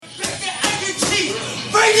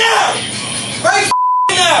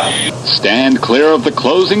Stand clear of the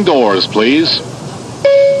closing doors, please.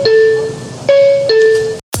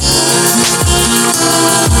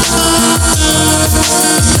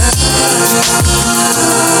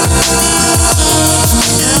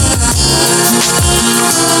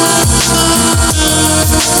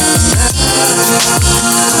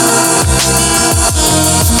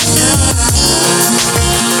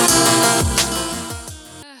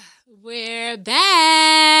 We're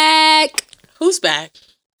back. Who's back?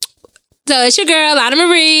 So it's your girl, Lana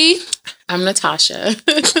Marie. I'm Natasha.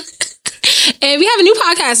 And we have a new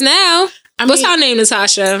podcast now. What's our name,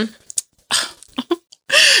 Natasha?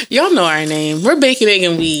 Y'all know our name. We're Bacon, Egg,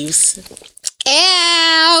 and Weaves.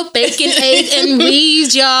 Ow, bacon, egg, and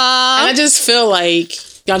weaves, y'all. And I just feel like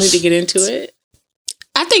y'all need to get into it.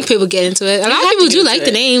 I think people get into it. A lot of people do like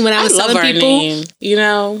the name when I was telling people. Name, you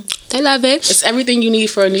know? They love it. It's everything you need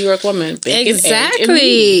for a New York woman. Bacon,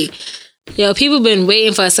 exactly. Egg, and Yo, people been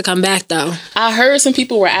waiting for us to come back, though. I heard some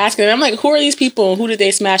people were asking. I'm like, who are these people? Who did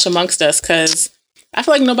they smash amongst us? Because I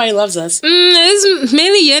feel like nobody loves us. It's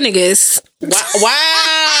mainly your niggas.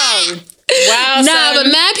 Wow. Wow. Nah, but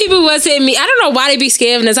mad people was hitting me. I don't know why they be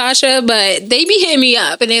scared of Natasha, but they be hitting me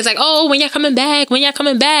up. And they're like, oh, when y'all coming back? When y'all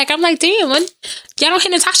coming back? I'm like, damn, y'all don't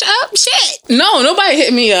hit Natasha up? Shit. No, nobody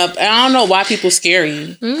hit me up. And I don't know why people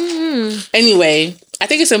scary. Anyway, I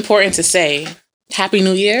think it's important to say, Happy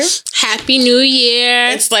New Year. Happy New Year.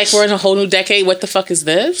 It's like we're in a whole new decade. What the fuck is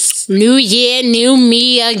this? New year, new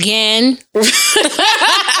me again. Bruh.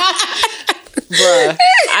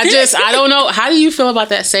 I don't know. How do you feel about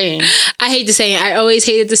that saying? I hate the saying. I always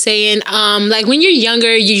hated the saying. Like when you're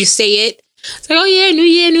younger, you just say it. It's like, oh yeah, new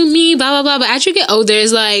year, new me, blah, blah, blah. But as you get older,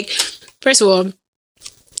 it's like, first of all,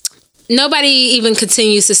 nobody even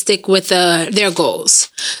continues to stick with their goals.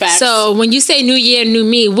 Facts. So when you say new year, new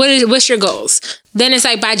me, what's your goals? Then it's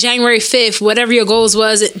like by January 5th, whatever your goals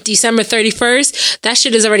was December 31st, that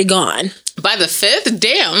shit is already gone. By the 5th?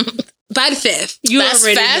 Damn. By the 5th. That's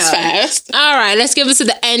already fast. All right, let's give it to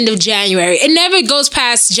the end of January. It never goes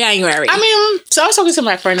past January. I mean, so I was talking to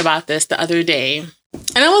my friend about this the other day.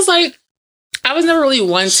 And I was like, I was never really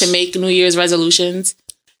one to make New Year's resolutions.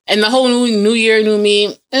 And the whole new year, new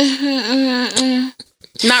me,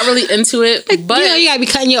 not really into it. But you know, you gotta be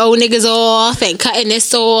cutting your old niggas off and cutting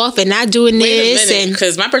this off and not doing this.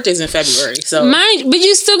 Because my birthday's in February, so but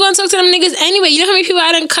you still gonna talk to them niggas anyway. You know how many people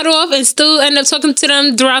I done cut off and still end up talking to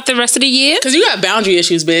them throughout the rest of the year? Because you got boundary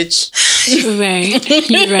issues, bitch. You're right.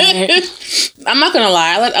 You're right. I'm not gonna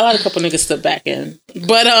lie. I let a couple niggas slip back in,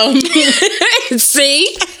 but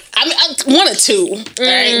see. I mean, one or two. All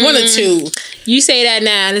right, one or two. You say that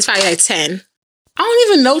now, and it's probably like 10. I don't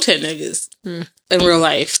even know 10 niggas in real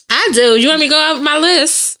life. I do. You want me to go out my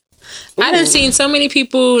list? Ooh. I done seen so many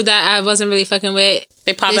people that I wasn't really fucking with.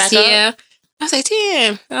 They pop this back year. up. I was like,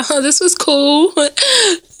 damn, this was cool.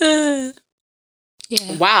 Yeah.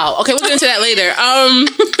 Wow. Okay, we'll get into that later.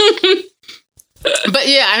 But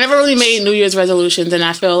yeah, I never really made New Year's resolutions, and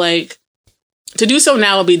I feel like to do so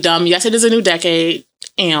now would be dumb. Yes, it is a new decade.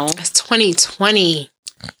 It's 2020.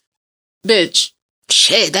 Bitch.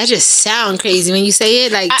 Shit, that just sound crazy when you say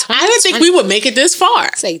it. Like, I didn't think we would make it this far.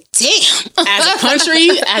 It's like, damn. As a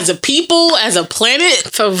country, as a people, as a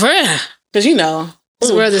planet. For real. Because, you know,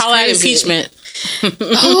 this world is highlight crazy. impeachment.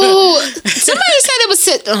 Oh, somebody said it was...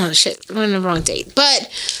 Oh, shit. We're on the wrong date. But...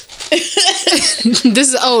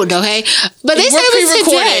 This is old though, hey? But they said it was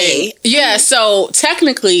today. Yeah, so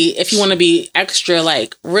technically, if you want to be extra,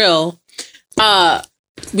 like, real...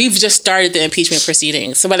 we've just started the impeachment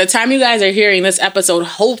proceedings. So by the time you guys are hearing this episode,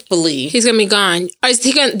 hopefully... He's going to be gone.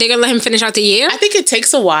 They're going to let him finish out the year? I think it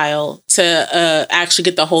takes a while to actually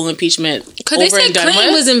get the whole impeachment over and done with. Because they said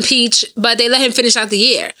Clinton was impeached, but they let him finish out the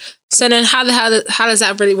year. So then how does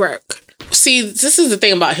that really work? See, this is the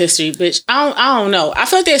thing about history, bitch. I don't know. I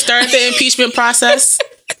feel like they started the impeachment process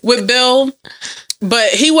with Bill,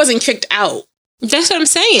 but he wasn't kicked out. That's what I'm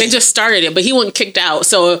saying. They just started it, but he wasn't kicked out.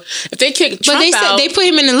 So if they kicked Trump out... But they put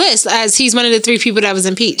him in the list as he's one of the 3 people that was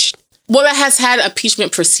impeached. Well, that has had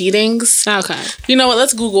impeachment proceedings. Okay. You know what?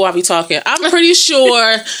 Let's Google while we talking. I'm pretty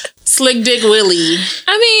sure Slick Dick Willie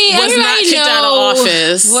was not kicked out of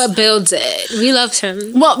office. What Bill did. We loved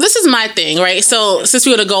him. Well, this is my thing, right? So since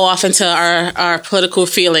we were to go off into our political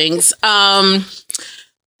feelings,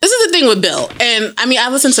 this is the thing with Bill. And I mean, I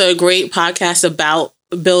listened to a great podcast about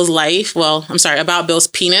Bill's life. Well, I'm sorry, about Bill's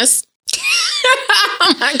penis.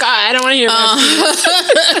 Oh my God, I don't want to hear about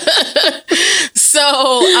penis. So,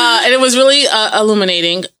 and it was really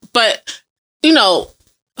illuminating. But, you know,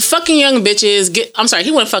 fucking young bitches.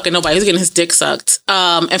 He wasn't fucking nobody. He was getting his dick sucked.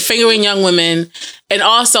 And fingering young women. And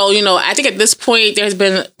also, you know, I think at this point there's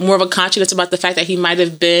been more of a consciousness about the fact that he might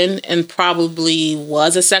have been and probably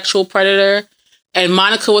was a sexual predator. And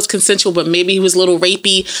Monica was consensual, but maybe he was a little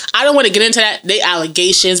rapey. I don't want to get into that. They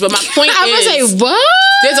allegations, but my point is, I was say what?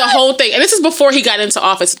 There's a whole thing, and this is before he got into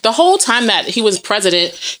office. The whole time that he was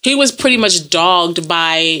president, he was pretty much dogged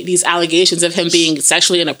by these allegations of him being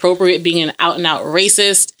sexually inappropriate, being an out and out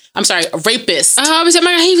racist. I'm sorry, a rapist. Oh, I was like,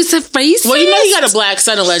 he was a racist. Well, you know he got a black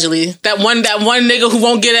son allegedly. That one nigga who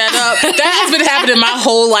won't get that up. That has been happening my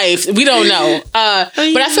whole life. We don't know. But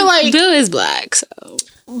I feel like Bill is black, so.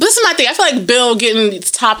 This is my thing. I feel like Bill getting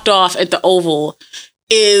topped off at the Oval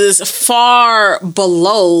is far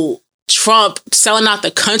below Trump selling out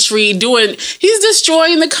the country, he's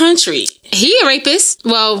destroying the country. He a rapist.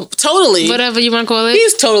 Well, totally. Whatever you want to call it.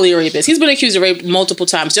 He's totally a rapist. He's been accused of rape multiple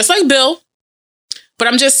times, just like Bill. But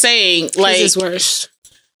I'm just saying, like, his is worse.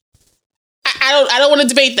 I don't want to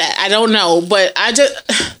debate that. I don't know, but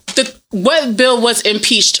what Bill was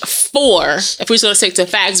impeached for, if we're just going to stick to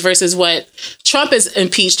facts, versus what Trump is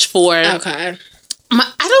impeached for. Okay.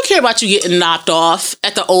 I don't care about you getting knocked off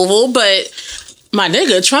at the Oval, but my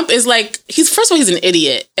nigga, Trump is like, first of all, he's an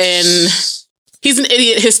idiot. And he's an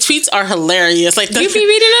idiot. His tweets are hilarious. Like, you be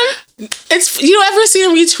reading them? You don't ever see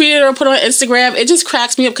him retweeted or put on Instagram? It just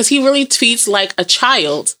cracks me up because he really tweets like a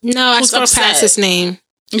child. No, I scroll past his name.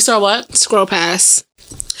 You saw what? Scroll past.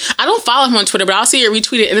 I don't follow him on Twitter, but I'll see it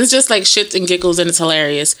retweeted, and it's just like shits and giggles, and it's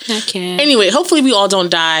hilarious. I can't. Anyway, hopefully we all don't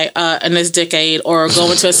die in this decade or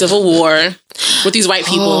go into a civil war with these white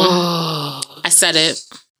people. Oh. I said it.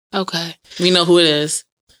 Okay. We know who it is.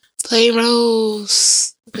 Plain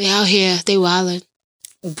Rose. They out here. They wildin'.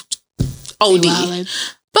 OD. They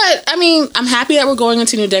wildin'. But, I mean, I'm happy that we're going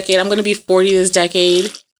into a new decade. I'm going to be 40 this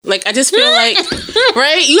decade. Like, I just feel like,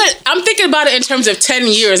 right? I'm thinking about it in terms of 10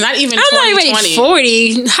 years, not even 2020. I'm not even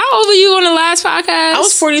 40. How old were you on the last podcast? I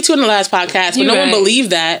was 42 in the last podcast, but no one believed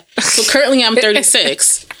that. So currently I'm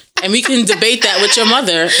 36. And we can debate that with your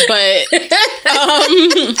mother. But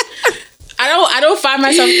I don't find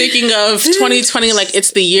myself thinking of 2020 like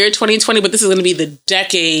it's the year 2020, but this is going to be the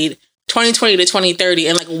decade 2020 to 2030,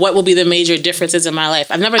 and like what will be the major differences in my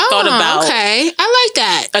life. I've never thought about I like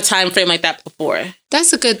that. A time frame like that before.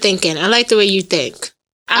 That's a good thinking. I like the way you think.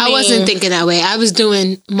 I wasn't thinking that way. I was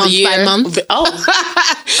doing month by month. Oh.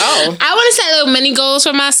 I want to set little mini goals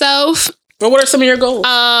for myself. Well, what are some of your goals?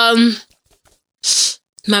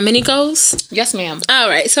 My mini goals? Yes, ma'am. All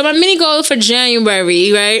right. So my mini goal for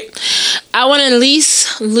January, right? I want to at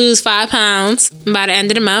least lose 5 pounds by the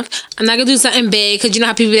end of the month. I'm not going to do something big because you know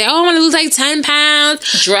how people say, I want to lose like 10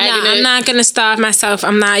 pounds. I'm not going to starve myself.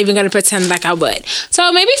 I'm not even going to pretend like I would.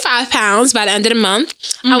 So maybe 5 pounds by the end of the month.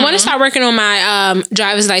 Mm-hmm. I want to start working on my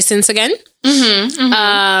driver's license again. Mm-hmm,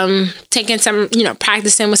 mm-hmm. Taking some,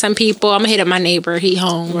 practicing with some people. I'm going to hit up my neighbor. He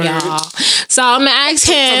home, y'all. So I'm going to ask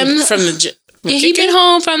him. From the yeah, he been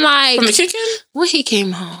home from the kicking? When he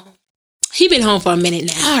came home. He been home for a minute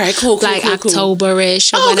now. All right, cool. Like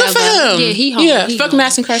October-ish or whatever. Good for him. Yeah, he home. Yeah, he fuck home.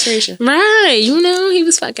 mass incarceration. Right, he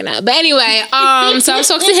was fucking up. But anyway, so I'm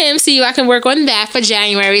talking to him, see if I can work on that for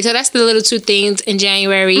January. So that's the little 2 things in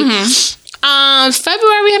January. Mm-hmm.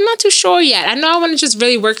 February, I'm not too sure yet. I know I want to just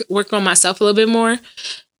really work on myself a little bit more.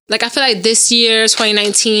 Like, I feel like this year,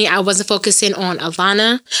 2019, I wasn't focusing on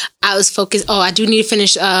Alana. I was focused... Oh, I do need to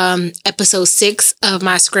finish episode 6 of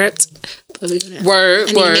my script. Word.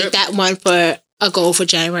 I need to make that one for a goal for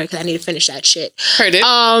January because I need to finish that shit. Heard it.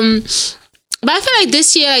 But I feel like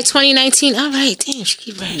this year, like 2019... All right, damn, she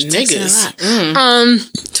keep writing niggas. a lot.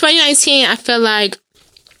 2019, I feel like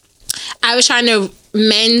I was trying to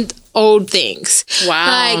mend old things.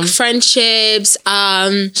 Wow. Like friendships,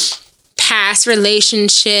 past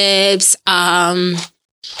relationships, a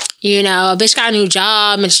bitch got a new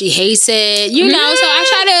job and she hates it, so I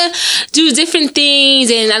try to do different things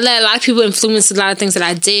and I let a lot of people influence a lot of things that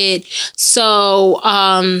I did. So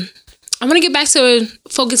I'm gonna get back to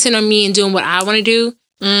focusing on me and doing what I want to do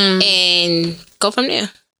and go from there.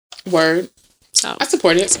 Word. So I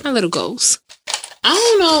support it. That's my little goals. I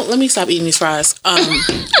don't know. Let me stop eating these fries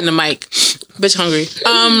in the mic. Bitch hungry.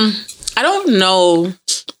 I don't know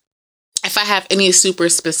if I have any super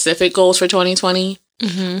specific goals for 2020,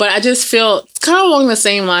 but I just feel it's kind of along the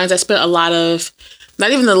same lines. I spent a lot of,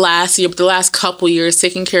 not even the last year, but the last couple years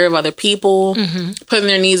taking care of other people, putting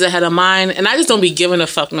their needs ahead of mine, and I just don't be giving a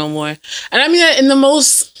fuck no more. And I mean that in the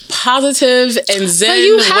most positive and zen But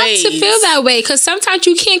you have ways. to feel that way because sometimes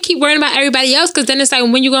you can't keep worrying about everybody else because then it's like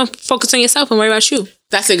when you're going to focus on yourself and worry about you.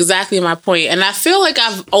 That's exactly my point. And I feel like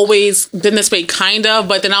I've always been this way, kind of,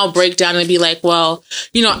 but then I'll break down and be like, well,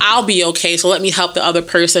 I'll be okay. So let me help the other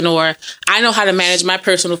person. Or I know how to manage my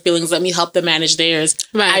personal feelings. Let me help them manage theirs.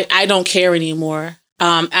 Right. I don't care anymore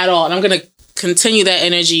at all. And I'm going to continue that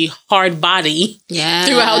energy hard body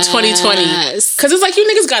throughout 2020. Because it's like, you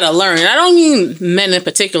niggas got to learn. I don't mean men in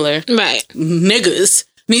particular. Right. Niggas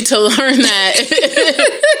need to learn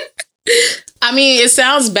that. I mean, it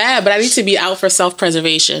sounds bad, but I need to be out for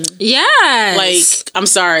self-preservation. Yes. Like, I'm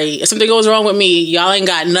sorry. If something goes wrong with me, y'all ain't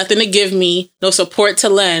got nothing to give me, no support to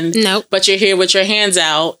lend. Nope. But you're here with your hands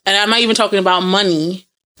out. And I'm not even talking about money,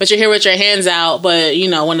 but you're here with your hands out. But,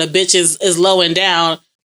 when the bitch is low and down,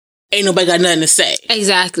 ain't nobody got nothing to say.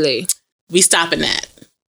 Exactly. We stopping that.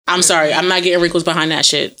 I'm sorry. I'm not getting wrinkles behind that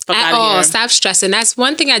shit. Fuck At outta all. here. Stop stressing. That's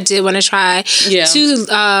one thing I did want to try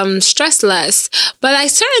to stress less. But like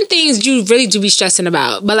certain things you really do be stressing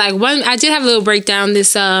about. But like I did have a little breakdown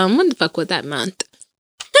this, when the fuck was that month?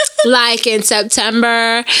 Like in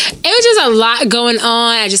September. It was just a lot going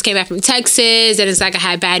on. I just came back from Texas and it's like I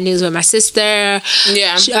had bad news with my sister.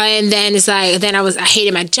 Yeah. And then it's like, I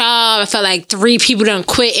hated my job. I felt like 3 people done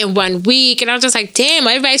quit in 1 week. And I was just like, damn,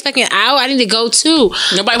 everybody's fucking out. I need to go too.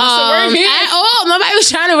 Nobody wants to work here. At all. Nobody was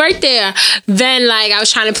trying to work there. Then like I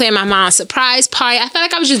was trying to plan my mom's surprise party. I felt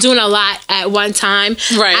like I was just doing a lot at one time.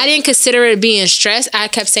 Right. I didn't consider it being stress. I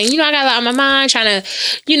kept saying, I got a lot on my mind, trying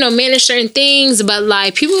to, manage certain things. But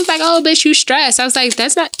like people was like, oh, bitch, you stressed. I was like,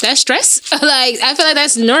 that's stress. Like, I feel like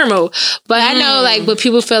that's normal. But I know, like, but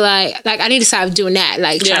people feel like I need to stop doing that,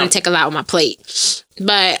 like, trying to take a lot on my plate.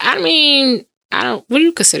 But, I mean, what do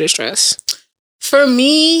you consider stress? For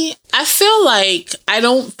me, I feel like I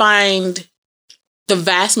don't find the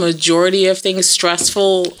vast majority of things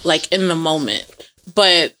stressful, like, in the moment.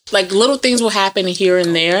 But, like, little things will happen here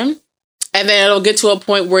and there. And then it'll get to a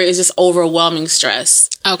point where it's just overwhelming stress.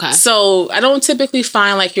 Okay. So I don't typically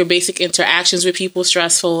find like your basic interactions with people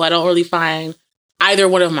stressful. I don't really find either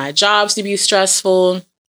one of my jobs to be stressful.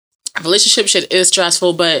 Relationship shit is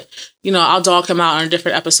stressful, but I'll dog him out on a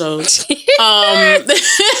different episode. But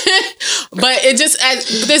it just,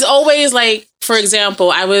 there's always like, for example,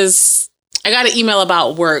 I got an email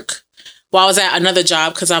about work. Well, I was at another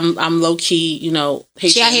job because I'm low key, Haitian.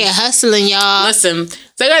 She out here hustling, y'all. Listen,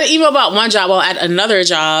 so I got an email about one job while at another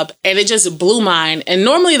job, and it just blew mine. And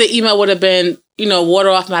normally the email would have been, water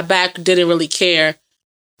off my back, didn't really care.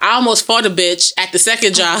 I almost fought a bitch at the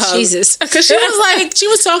second job. Oh, Jesus. Because she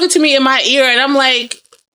was talking to me in my ear, and I'm like,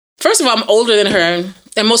 first of all, I'm older than her,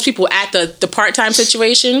 and most people at the part-time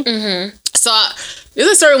situation. Mm-hmm. So there's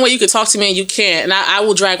a certain way you could talk to me and you can't, and I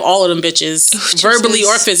will drag all of them bitches, verbally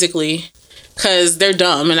or physically. Because they're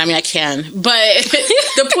dumb, and I mean, I can. But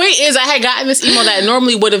the point is, I had gotten this email that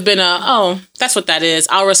normally would have been that's what that is.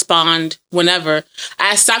 I'll respond whenever.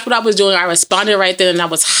 I stopped what I was doing. I responded right then, and I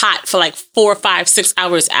was hot for like 4, 5, 6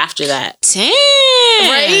 hours after that. Damn.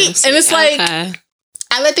 Right? And it's like,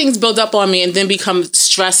 I let things build up on me and then become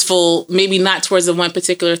stressful, maybe not towards the one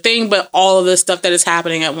particular thing, but all of the stuff that is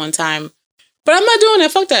happening at one time. But I'm not doing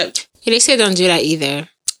it. Fuck that. Yeah, they say don't do that either.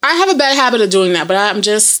 I have a bad habit of doing that, but I'm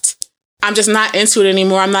just not into it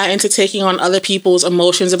anymore. I'm not into taking on other people's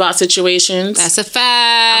emotions about situations. That's a fact.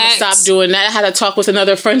 I'm gonna stop doing that. I had a talk with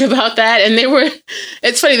another friend about that, and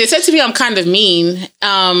it's funny. They said to me, I'm kind of mean.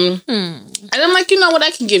 And I'm like, you know what?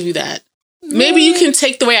 I can give you that. Maybe you can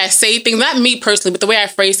take the way I say things, not me personally, but the way I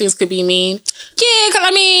phrase things could be mean. Yeah, because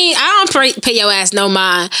I mean, I don't pay your ass no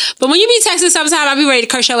mind. But when you be texting sometimes, I be ready to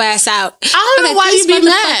curse your ass out. I don't know why you be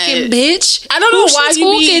mad. Bitch. I don't know why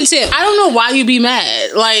you be. I don't know why you be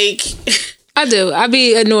mad. Like, I do. I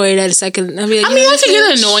be annoyed at a second. I can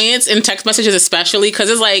get annoyance in text messages, especially because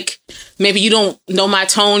it's like, maybe you don't know my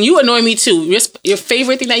tone. You annoy me too. Your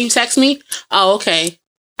favorite thing that you text me? Oh, okay.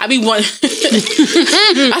 I be wanting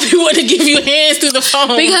to give you hands through the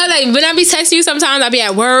phone. Because like when I be texting you, sometimes I be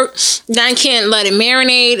at work, then I can't let it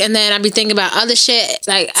marinate, and then I be thinking about other shit.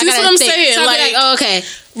 Like I gotta what I'm think. saying. So I be like, oh, okay.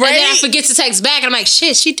 Right? And then I forget to text back, and I'm like,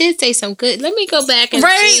 shit, she did say something good. Let me go back and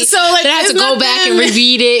right. see. So like, then I have to go back and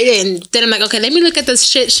reread it, and then I'm like, okay, let me look at the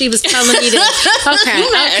shit she was telling me.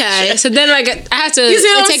 Okay. So then like I have to. You see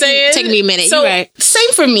what I'm saying? Take me a minute. So, you're right. Same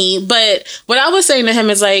for me, but what I was saying to him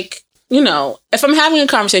is like, if I'm having a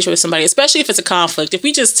conversation with somebody, especially if it's a conflict, if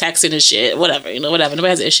we just texting and shit, whatever, nobody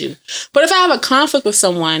has an issue. But if I have a conflict with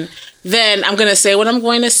someone, then I'm going to say what I'm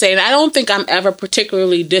going to say. And I don't think I'm ever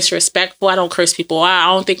particularly disrespectful. I don't curse people out.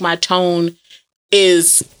 I don't think my tone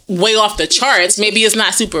is way off the charts. Maybe it's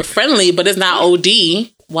not super friendly, but it's not OD.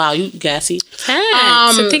 Wow, you gassy.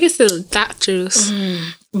 I think it's the doctors.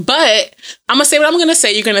 But I'm going to say what I'm going to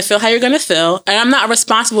say. You're going to feel how you're going to feel. And I'm not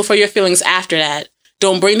responsible for your feelings after that.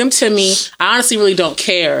 Don't bring them to me. I honestly really don't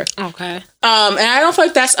care. Okay. And I don't feel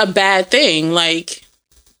like that's a bad thing. Like,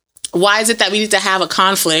 why is it that we need to have a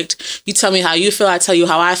conflict? You tell me how you feel, I tell you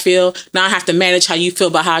how I feel. Now I have to manage how you feel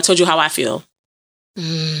about how I told you how I feel.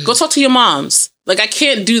 Go talk to your moms. Like, I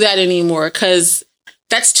can't do that anymore because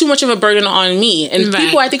that's too much of a burden on me. And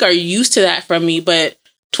people, I think, are used to that from me. But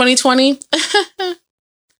 2020,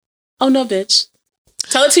 oh no, bitch.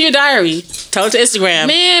 Tell it to your diary. Tell it to Instagram.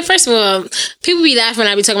 Man, first of all, people be laughing when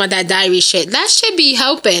I be talking about that diary shit. That shit be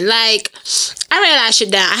helping. Like, I write that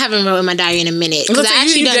shit down. I haven't wrote in my diary in a minute. Because I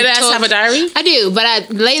actually have a diary? I do, but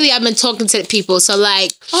lately I've been talking to people. So,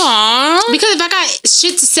 like, aww. Because if I got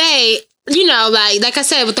shit to say, you know, like I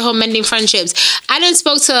said, with the whole mending friendships, I done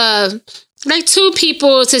spoke to, like, 2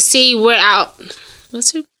 people to see where our...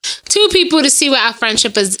 What's 2? 2 people to see where our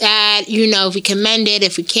friendship is at, you know, if we can mend it,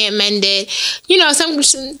 if we can't mend it. You know,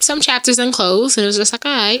 some chapters unclosed, and it was just like,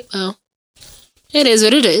 all right, well, it is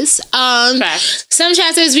what it is. Some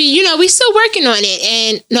chapters, we still working on it.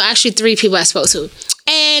 And, no, actually 3 people I spoke to.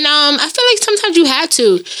 And I feel like sometimes you have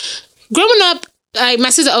to. Growing up, like my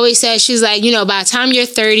sister always says, she's like, you know, by the time you're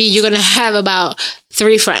 30, you're going to have about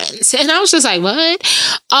 3 friends. And I was just like, what?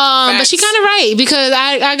 But she kind of right, because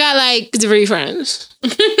I got like 3 friends.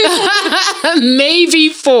 Maybe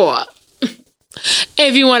 4.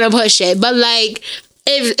 If you want to push it. But like,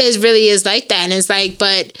 it really is like that. And it's like,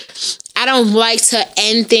 but I don't like to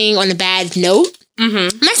end things on a bad note. Mm-hmm.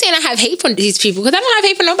 I'm not saying I have hate for these people, because I don't have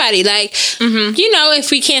hate for nobody. Like, you know,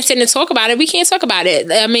 if we can't sit and talk about it, we can't talk about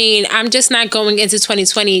it. I mean, I'm just not going into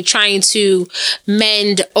 2020 trying to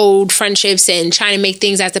mend old friendships and trying to make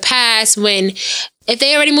things as the past when if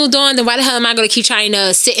they already moved on, then why the hell am I going to keep trying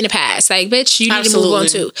to sit in the past? Like, bitch, you need to move on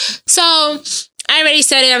too. So I already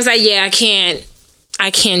said it. I was like, yeah, I can't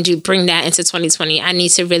bring that into 2020. I need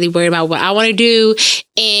to really worry about what I want to do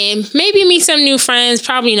and maybe meet some new friends.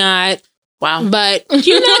 Probably not. Wow. But,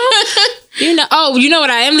 you know, oh, you know what?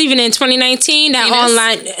 I am leaving in 2019. That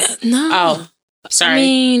online. No. Oh, sorry. I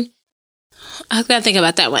mean, I gotta think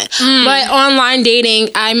about that one. But online dating,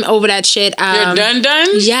 I'm over that shit. You're done?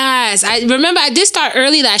 Yes. I remember I did start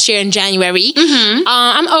early last year in January.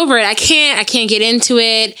 I'm over it. I can't get into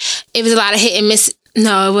it. It was a lot of hit and miss.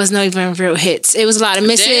 No, it was not even real hits. It was a lot of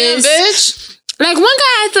misses. Damn, bitch. Like, one guy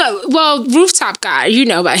I thought, well, Rooftop guy, you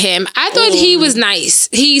know about him. I thought he was nice.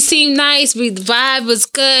 He seemed nice. The vibe was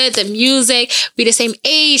good. The music, we the same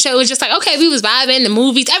age. So it was just like, okay, we was vibing. The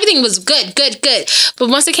movies, everything was good. But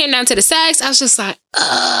once it came down to the sex, I was just like,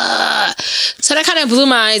 ugh. So that kind of blew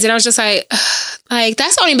my eyes. And I was just like, ugh. Like,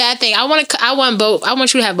 that's the only bad thing. I want both. I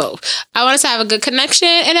want you to have both. I want us to have a good connection.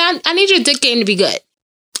 And I need your dick game to be good.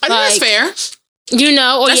 I think that's fair. You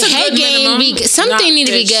know, or that's your head game be good. Something need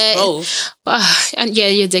to be good. Both. Yeah,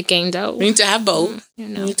 your dick game though. You need to have both. You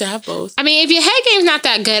need to have both. I mean, if your head game's not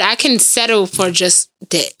that good, I can settle for just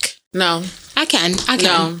dick. No. I can.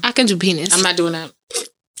 No. I can do penis. I'm not doing that.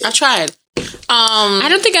 I tried. I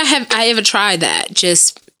don't think I ever tried that.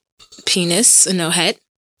 Just penis and no head.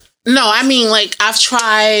 No, I mean, like, I've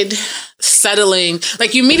tried settling.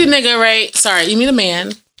 Like, you meet a nigga, right? Sorry, you meet a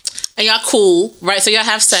man. And y'all cool, right? So y'all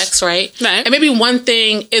have sex, right? Right. And maybe one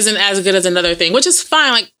thing isn't as good as another thing, which is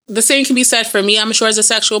fine. Like, the same can be said for me, I'm sure, as a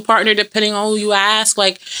sexual partner, depending on who you ask.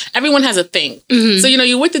 Like, everyone has a thing. So, you know,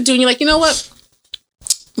 you're with the dude and you're like, you know what?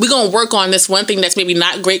 We're going to work on this one thing that's maybe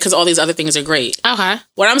not great because all these other things are great. Okay.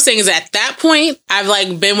 What I'm saying is at that point, I've,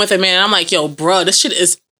 like, been with a man and I'm like, yo, bro, this shit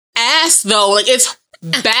is ass, though. Like, it's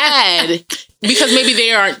bad because maybe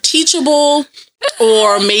they aren't teachable.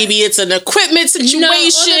 Or maybe it's an equipment situation. No,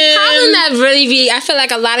 the problem that really be, I feel like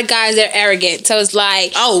a lot of guys are arrogant. So it's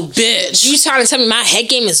like, oh, bitch, you trying to tell me my head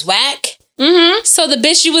game is whack? Mm-hmm. So the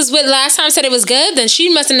bitch you was with last time said it was good, then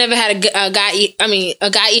she must have never had a guy eat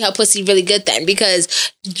her pussy really good then,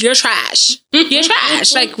 because you're trash. You're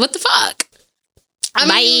trash. Like, what the fuck?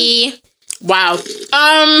 Bye. Wow.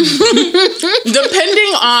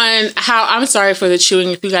 Depending on how, I'm sorry for the chewing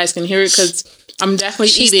if you guys can hear it, because I'm definitely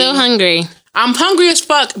eating. She's still hungry. I'm hungry as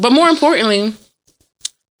fuck, but more importantly,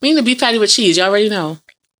 we need a beef patty with cheese. Y'all already know.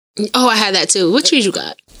 Oh, I had that too. What cheese you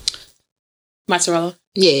got? Mozzarella.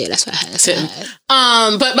 Yeah, that's what I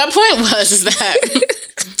had. But my point was is that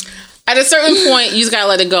at a certain point, you just gotta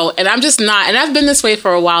let it go. And I'm just not. And I've been this way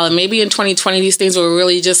for a while. And maybe in 2020, these things will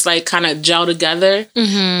really just like kind of gel together.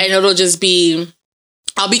 And it'll just be,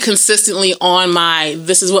 I'll be consistently on my,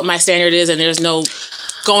 this is what my standard is, and there's no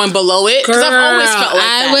going below it. Because I've always felt like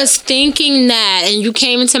that. I was thinking that, and you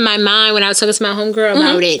came into my mind when I was talking to my homegirl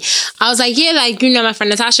about it. I was like, yeah, like, you know, my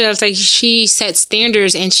friend Natasha, I was like, she set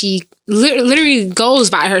standards and she literally goes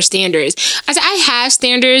by her standards. I said, I have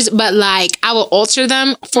standards, but like I will alter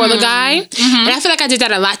them for the guy. And I feel like I did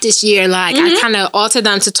that a lot this year. Like I kind of altered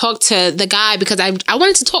them to talk to the guy because I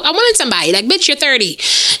wanted to talk. I wanted somebody. Like, bitch, you're 30.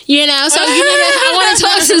 You know? So I want to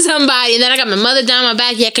talk to somebody. And then I got my mother down my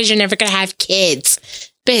back. Yeah, because you're never going to have kids.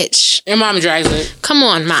 Bitch. Your mom drags it. Come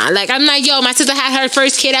on, ma. Like, I'm like, yo, my sister had her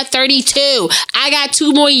first kid at 32. I got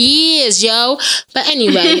 2 more years, yo. But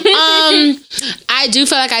anyway, I do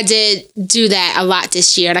feel like I did do that a lot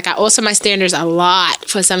this year. Like, I altered my standards a lot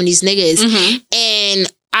for some of these niggas. And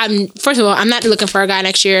first of all, I'm not looking for a guy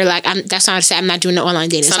next year. Like, that's not to say I'm not doing the online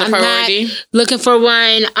dating. It's not so a priority. I'm not looking for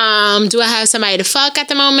one. Do I have somebody to fuck at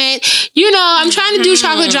the moment? You know, I'm trying to do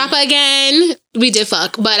chocolate dropper again. We did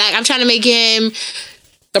fuck, but like, I'm trying to make him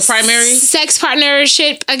the primary sex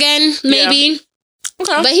partnership again, maybe. Yeah.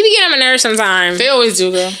 Okay. But he be getting on my nerves sometimes. They always do,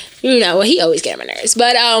 girl. You know, well, he always get on my nerves.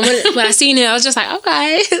 But when I seen him, I was just like,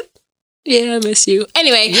 okay. Yeah, I miss you.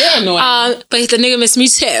 Anyway. You're annoying. But the nigga miss me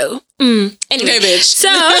too. Anyway, okay, bitch. So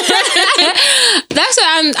that's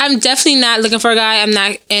what I'm definitely not looking for a guy. I'm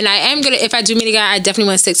not, and I am gonna, if I do meet a guy, I definitely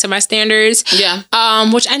want to stick to my standards. Yeah.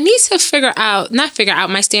 Which I need to not figure out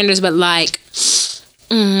my standards, but like,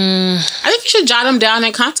 I think you should jot them down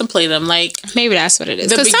and contemplate them. Like, maybe that's what it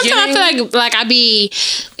is. Because sometimes I feel like I be,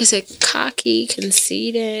 is it cocky,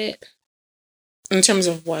 conceited? In terms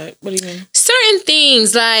of what? What do you mean? Certain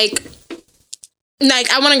things, like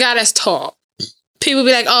I want a guy that's tall. People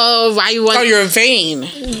be like, oh, why you want... Oh, you're vain.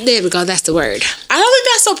 There we go. That's the word. I don't think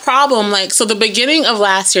that's a problem. Like, so the beginning of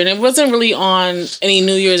last year, and it wasn't really on any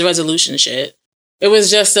New Year's resolution shit. It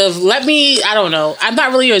was just I don't know. I'm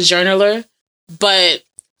not really a journaler, but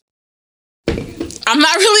I'm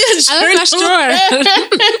not really a journaler. I like my straw.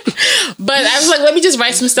 But I was like, let me just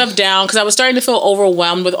write some stuff down because I was starting to feel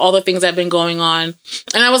overwhelmed with all the things that have been going on.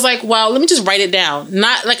 And I was like, well, let me just write it down.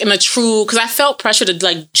 Not like in a true, because I felt pressure to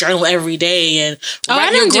like journal every day and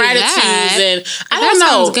write your gratitudes. And I don't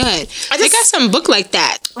know. That sounds good. I got some book like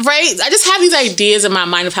that. Right? I just have these ideas in my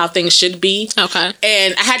mind of how things should be. Okay.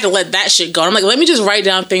 And I had to let that shit go. I'm like, let me just write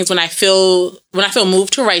down things when I feel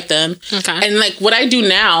moved to write them. Okay. And like what I do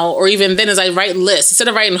now, or even then, is I write lists. Instead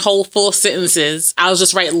of writing whole full sentences, I'll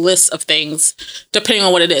just write lists of things depending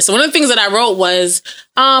on what it is. So one of the things that I wrote was,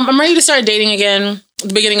 I'm ready to start dating again. At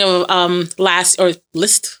the beginning of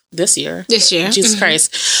this year. Jesus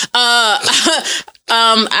Christ. I'm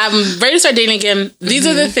ready to start dating again. These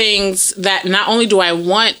are the things that not only do I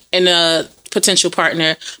want in a potential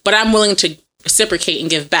partner, but I'm willing to reciprocate and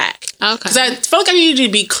give back. Okay. Because I feel like I need to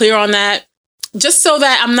be clear on that, just so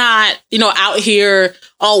that I'm not, out here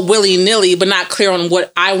all willy-nilly, but not clear on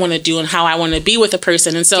what I want to do and how I want to be with a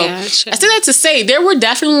person. And so gotcha. I say that to say there were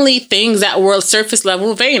definitely things that were surface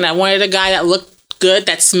level vain. I wanted a guy that looked good,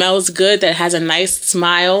 that smells good, that has a nice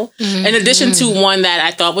smile, in addition to one that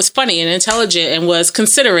I thought was funny and intelligent and was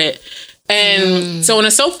considerate. And so on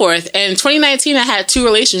and so forth. And 2019, I had 2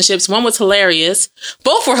 relationships. One was hilarious.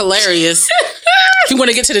 Both were hilarious. If you want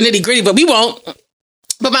to get to the nitty gritty, but we won't.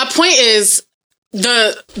 But my point is,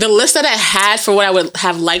 the list that I had for what I would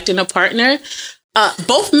have liked in a partner,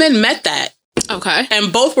 both men met that. Okay.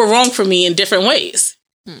 And both were wrong for me in different ways.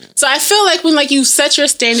 So I feel like when you set your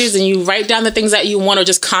standards and you write down the things that you want or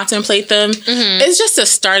just contemplate them, it's just a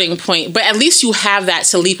starting point. But at least you have that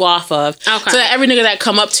to leap off of. Okay. So that every nigga that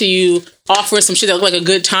come up to you offering some shit that look like a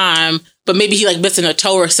good time, but maybe he like missing a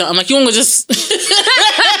toe or something. Like, you won't just...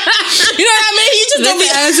 You know what I mean? You just don't be...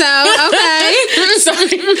 So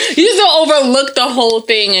you just don't overlook the whole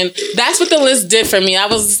thing. And that's what the list did for me.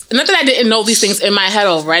 Not that I didn't know these things in my head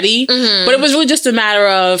already, but it was really just a matter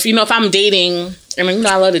of, if I'm dating... I mean,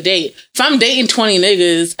 I love to date. If I'm dating 20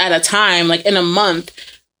 niggas at a time, like in a month,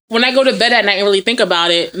 when I go to bed at night and really think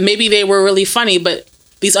about it, maybe they were really funny, but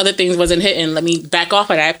these other things wasn't hitting. Let me back off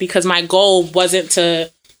of that because my goal wasn't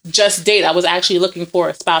to just date. I was actually looking for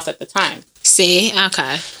a spouse at the time. See?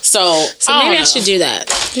 Okay. So maybe I should do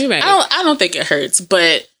that. You're right. I don't think it hurts,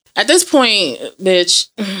 but at this point, bitch,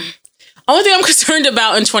 only thing I'm concerned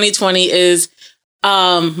about in 2020 is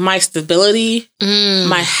my stability,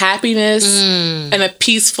 my happiness, and a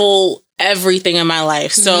peaceful everything in my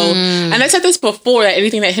life. So, and I said this before, that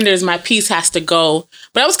anything that hinders my peace has to go.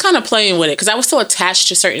 But I was kind of playing with it because I was still attached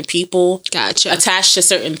to certain people. Gotcha. Attached to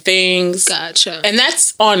certain things. Gotcha. And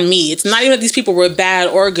that's on me. It's not even that these people were bad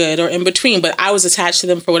or good or in between, but I was attached to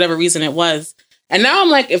them for whatever reason it was. And now I'm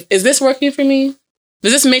like, is this working for me?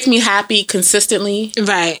 Does this make me happy consistently?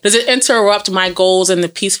 Right. Does it interrupt my goals and the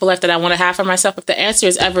peaceful life that I want to have for myself? If the answer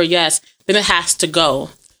is ever yes, then it has to go.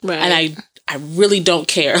 Right. And I really don't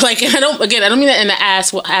care. Like, I don't mean that in an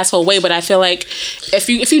asshole way, but I feel like if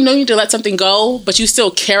you know you need to let something go, but you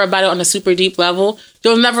still care about it on a super deep level,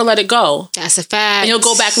 you'll never let it go. That's a fact. And you'll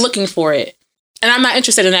go back looking for it. And I'm not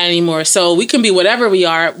interested in that anymore. So we can be whatever we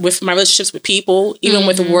are with my relationships with people, even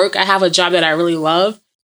with work. I have a job that I really love.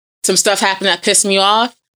 Some stuff happened that pissed me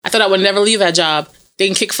off. I thought I would never leave that job. They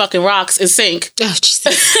can kick fucking rocks and sink. Oh,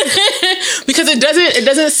 Jesus. Because it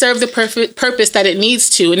doesn't serve the perfect purpose that it needs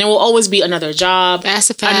to. And there will always be another job. That's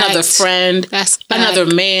a fact. Another friend. That's a fact. Another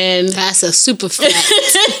man. That's a super fact.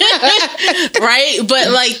 Right? But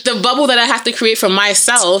like the bubble that I have to create for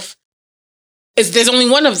myself there's only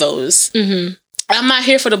one of those. Mm-hmm. I'm not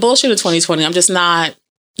here for the bullshit in 2020. I'm just not.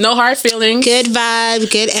 No hard feelings. Good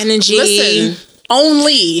vibe, good energy. Listen,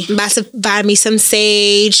 only. I'm about to buy me some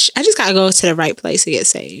sage. I just gotta go to the right place to get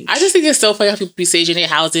sage. I just think it's so funny how people be saging their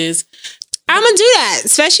houses. I'm gonna do that,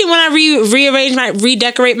 especially when I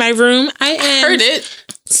redecorate my room. I heard it.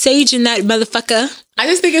 Saging that motherfucker. I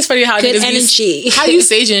just think it's funny how good energy. How you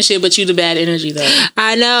saging shit, but you the bad energy though.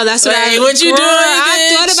 I know. That's what what you doing?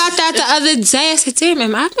 I thought about that the other day. I said, "Damn,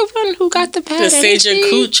 am I the one who got the bad energy?" The sager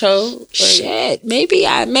cooch, Shit, maybe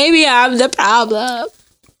I'm the problem.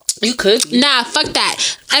 You could. Nah, fuck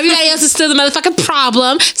that. Everybody else is still the motherfucking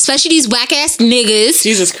problem, especially these whack ass niggas.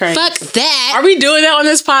 Jesus Christ. Fuck that. Are we doing that on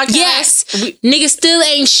this podcast? Yes. Niggas still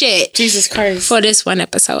ain't shit. Jesus Christ. For this one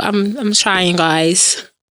episode, I'm trying, guys.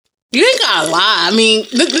 You ain't gotta lie. I mean,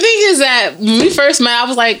 the thing is that when we first met, I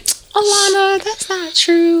was like, Alana, that's not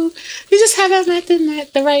true. You just haven't met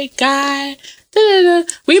the right guy. Da-da-da.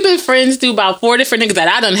 We've been friends through about 4 different niggas that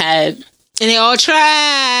I done had. And they all trash.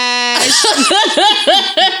 I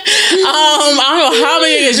don't know how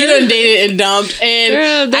many niggas you done dated and dumped. And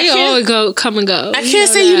girl, they all come and go. I can't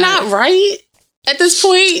say you're not right at this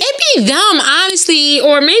point. It be them, honestly.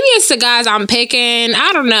 Or maybe it's the guys I'm picking.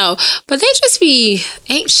 I don't know. But they just be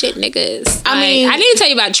ain't shit niggas. I mean, I need to tell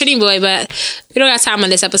you about Trinity Boy, but we don't got time on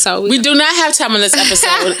this episode. We do not have time on this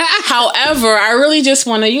episode. However, I really just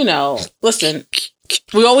want to, listen.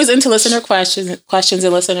 We always into listener questions and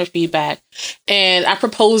listener feedback. And I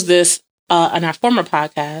proposed this on our former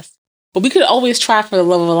podcast. But we could always try for the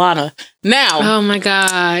love of Alana. Now. Oh my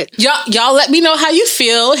God. Y'all let me know how you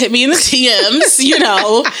feel. Hit me in the DMs,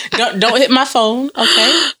 Don't hit my phone,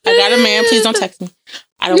 okay? I got a man. Please don't text me.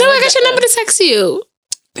 I got your number to text you.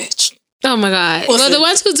 Bitch. Oh my God. Listen, well, the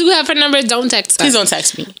ones who do have her number, don't text her. Please don't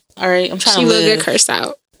text me. All right? I'm trying to live. She will get cursed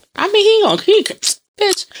out. I mean, bitch.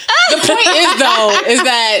 The point is, though, is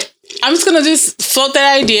that I'm just going to just float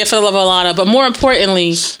that idea for the love of Alana. But more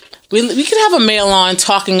importantly, we could have a male on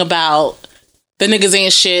talking about the niggas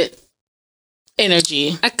ain't shit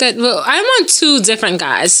energy. I could. Well, I want 2 different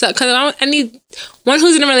guys. So, because I need one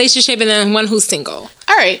who's in a relationship and then one who's single.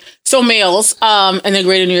 All right. So males in the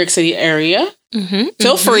greater New York City area. Mm-hmm,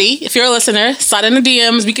 feel free. If you're a listener, slide in the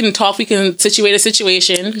DMs. We can talk. We can situate a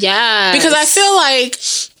situation. Yeah. Because I feel like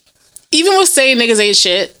even with saying niggas ain't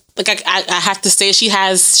shit, like I have to say she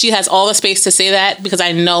has all the space to say that because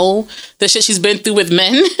I know the shit she's been through with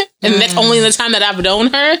men, and that's only in the time that I've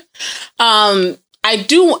known her. I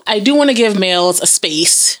do want to give males a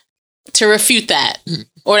space to refute that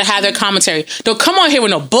or to have their commentary. Don't come on here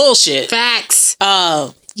with no bullshit. Facts.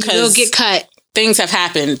 You'll get cut. Things have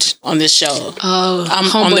happened on this show.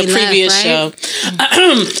 On the previous show.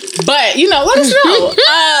 But, let us know. But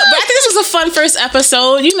I think this was a fun first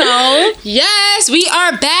episode, Yes, we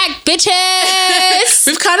are back, bitches.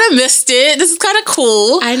 We've kind of missed it. This is kind of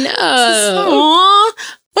cool. I know. Aww.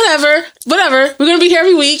 Whatever. We're going to be here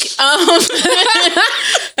every week.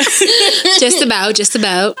 Just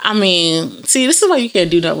about. I mean, see, this is why you can't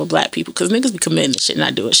do nothing with black people, because niggas be committing shit and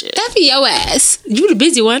not doing shit. That be your ass. You the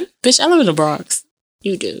busy one. Bitch, I live in the Bronx.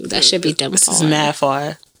 You do. That should be dumb. This is mad far.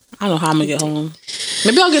 I don't know how I'm going to get home.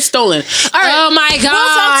 Maybe I'll get stolen. All right. Oh, my God.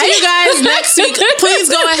 We'll talk to you guys next week. Please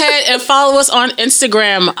go ahead and follow us on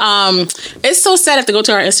Instagram. It's so sad I have to go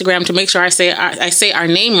to our Instagram to make sure I say our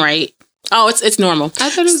name right. Oh, it's normal. I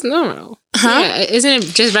thought it was normal. Huh? Yeah, isn't it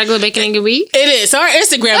just regular bacon, egg, and weave? It is. Our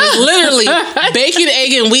Instagram is literally bacon,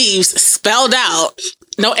 egg, and weaves spelled out.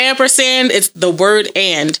 No ampersand. It's the word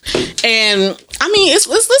and. And I mean, it's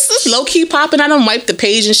low key popping. I don't wipe the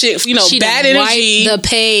page and shit. She bad energy. The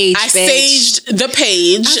page. I saged the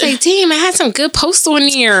page. I was like, damn, I had some good posts on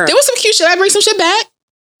here. There was some cute shit. I bring some shit back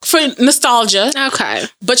for nostalgia. Okay.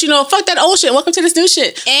 But fuck that old shit. Welcome to this new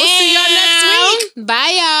shit. We'll see y'all next week.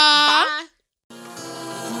 Bye, y'all. Bye.